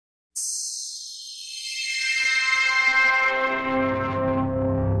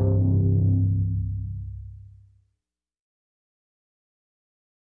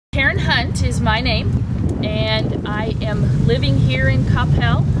my name, and I am living here in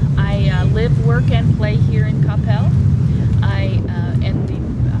Coppell. I live, work, and play here in Coppell. I am the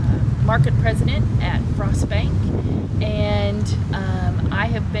market president at Frost Bank, and I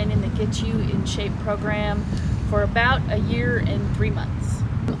have been in the Get You in Shape program for about a year and 3 months.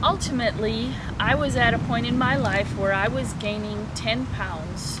 Ultimately, I was at a point in my life where I was gaining 10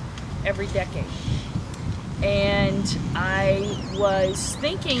 pounds every decade. And I was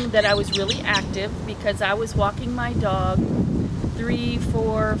thinking that I was really active because I was walking my dog 3,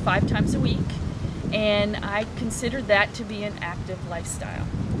 4, 5 times a week, and I considered that to be an active lifestyle.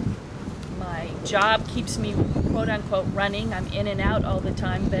 My job keeps me quote unquote running. I'm in and out all the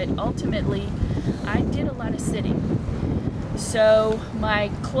time, but ultimately I did a lot of sitting. So my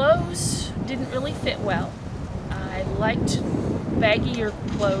clothes didn't really fit well. I liked baggier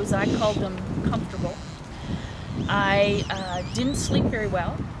clothes. I called them comfortable. I didn't sleep very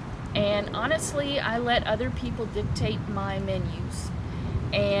well, and honestly I let other people dictate my menus,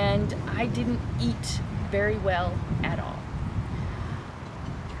 and I didn't eat very well at all.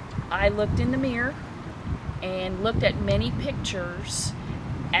 I looked in the mirror and looked at many pictures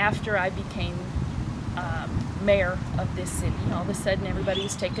after I became mayor of this city. All of a sudden everybody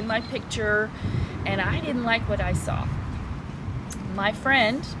was taking my picture, and I didn't like what I saw. My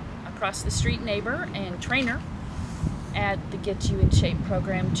friend, across the street neighbor and trainer at the Get You in Shape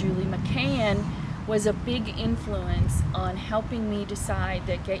program, Julie McCann, was a big influence on helping me decide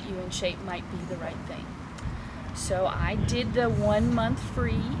that Get You in Shape might be the right thing. So I did the 1 month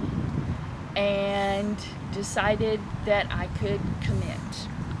free and decided that I could commit,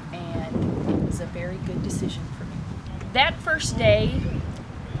 and it was a very good decision for me. That first day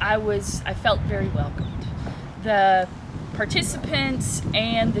I felt very welcomed. The participants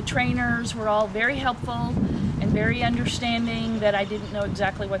and the trainers were all very helpful and very understanding that I didn't know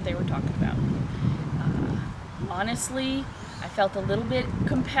exactly what they were talking about. Honestly, I felt a little bit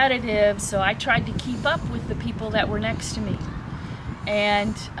competitive, so I tried to keep up with the people that were next to me.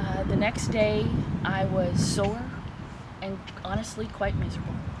 And the next day I was sore and honestly quite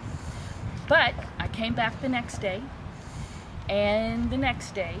miserable. But I came back the next day and the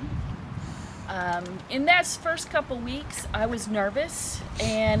next day. In that first couple weeks I was nervous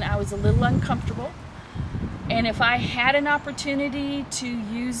and I was a little uncomfortable. And if I had an opportunity to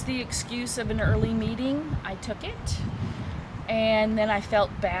use the excuse of an early meeting, I took it. And then I felt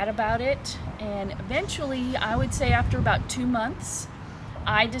bad about it. And eventually, I would say after about 2 months,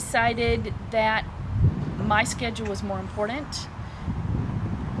 I decided that my schedule was more important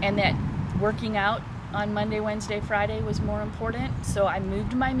and that working out on Monday, Wednesday, Friday was more important. So I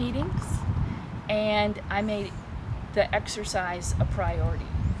moved my meetings and I made the exercise a priority.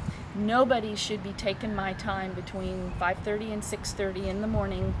 Nobody should be taking my time between 5:30 and 6:30 in the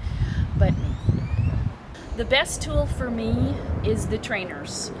morning but me. The best tool for me is the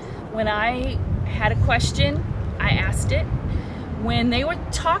trainers. When I had a question, I asked it. When they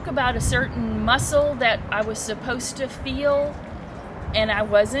would talk about a certain muscle that I was supposed to feel and I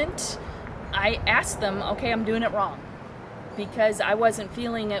wasn't, I asked them, okay, I'm doing it wrong, because I wasn't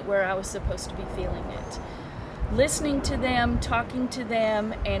feeling it where I was supposed to be feeling it. Listening to them, talking to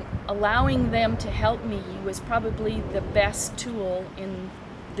them, and allowing them to help me was probably the best tool in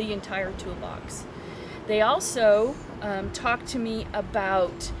the entire toolbox. They also talked to me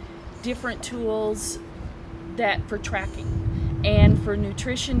about different tools for tracking, and for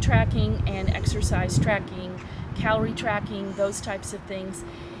nutrition tracking and exercise tracking, calorie tracking, those types of things.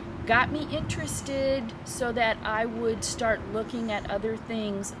 Got me interested so that I would start looking at other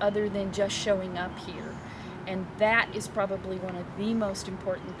things other than just showing up here. And that is probably one of the most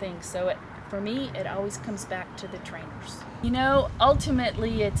important things. So for me, it always comes back to the trainers. You know,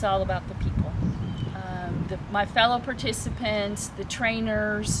 ultimately, it's all about the people. My fellow participants, the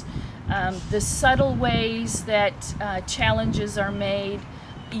trainers, the subtle ways that challenges are made,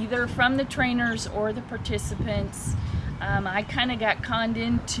 either from the trainers or the participants. I kind of got conned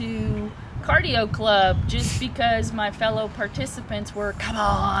into cardio club just because my fellow participants were, come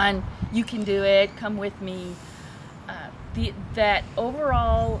on, you can do it, come with me. That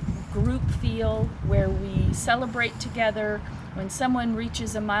overall group feel where we celebrate together when someone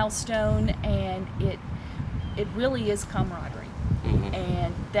reaches a milestone, and it really is camaraderie.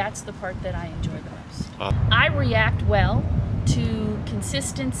 And that's the part that I enjoy the most. I react well to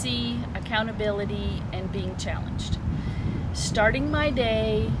consistency, accountability, and being challenged. Starting my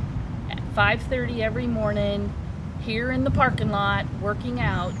day at 5:30 every morning here in the parking lot working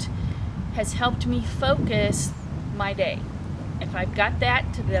out has helped me focus my day. If I've got that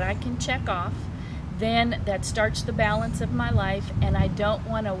I can check off, then that starts the balance of my life, and I don't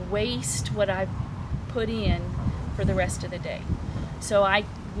want to waste what I've put in for the rest of the day. So I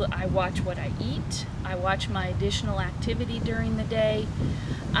watch what I eat, I watch my additional activity during the day,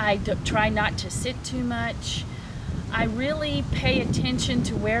 I try not to sit too much. I really pay attention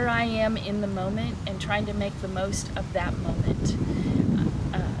to where I am in the moment and trying to make the most of that moment.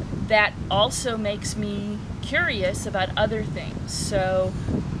 That also makes me curious about other things. So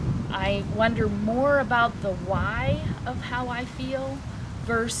I wonder more about the why of how I feel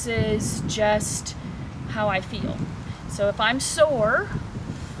versus just how I feel. So if I'm sore,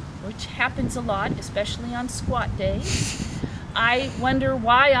 which happens a lot, especially on squat days, I wonder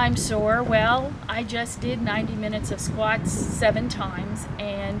why I'm sore. Well, I just did 90 minutes of squats 7 times,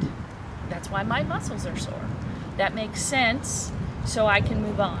 and that's why my muscles are sore. That makes sense, so I can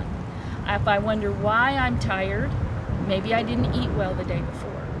move on. If I wonder why I'm tired, maybe I didn't eat well the day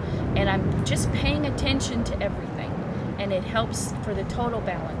before, and I'm just paying attention to everything, and it helps for the total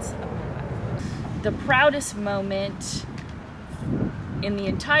balance of my life. The proudest moment in the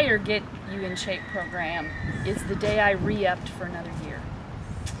entire Get You in Shape program is the day I re-upped for another year.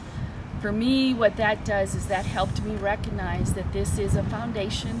 For me, what that does is that helped me recognize that this is a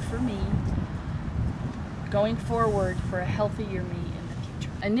foundation for me going forward for a healthier me in the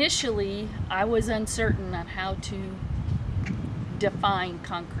future. Initially, I was uncertain on how to define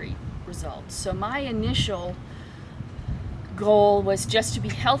concrete results. So my initial goal was just to be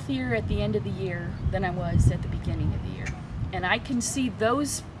healthier at the end of the year than I was at the beginning of the year. And I can see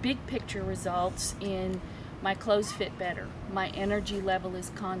those big picture results in my clothes fit better, my energy level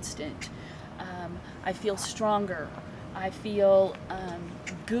is constant, I feel stronger, I feel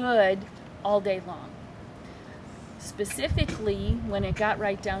good all day long. Specifically, when it got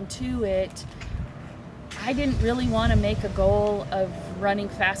right down to it, I didn't really want to make a goal of running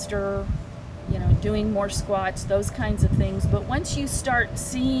faster, you know, doing more squats, those kinds of things. But once you start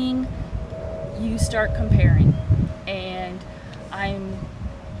seeing, you start comparing. And I'm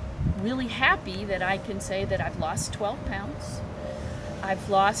really happy that I can say that I've lost 12 pounds. I've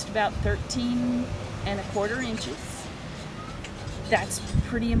lost about 13¼ inches. That's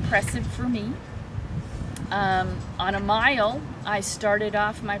pretty impressive for me. On a mile, I started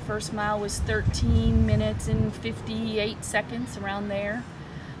off, my first mile was 13 minutes and 58 seconds, around there.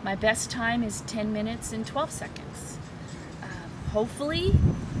 My best time is 10 minutes and 12 seconds. Hopefully,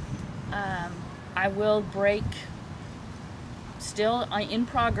 I will break, still in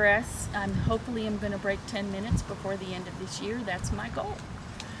progress. Hopefully I'm going to break 10 minutes before the end of this year. That's my goal.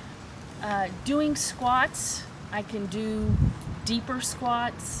 Doing squats, I can do deeper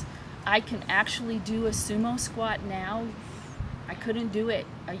squats. I can actually do a sumo squat now. I couldn't do it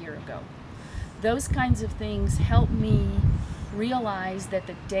a year ago. Those kinds of things help me realize that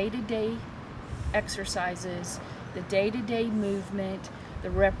the day-to-day exercises, the day-to-day movement,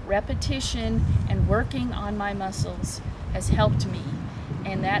 the repetition and working on my muscles has helped me.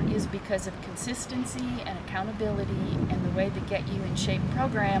 And that is because of consistency and accountability, and the way the Get You in Shape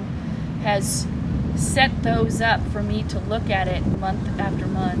program has set those up for me to look at it month after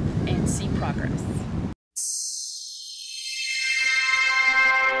month and see progress.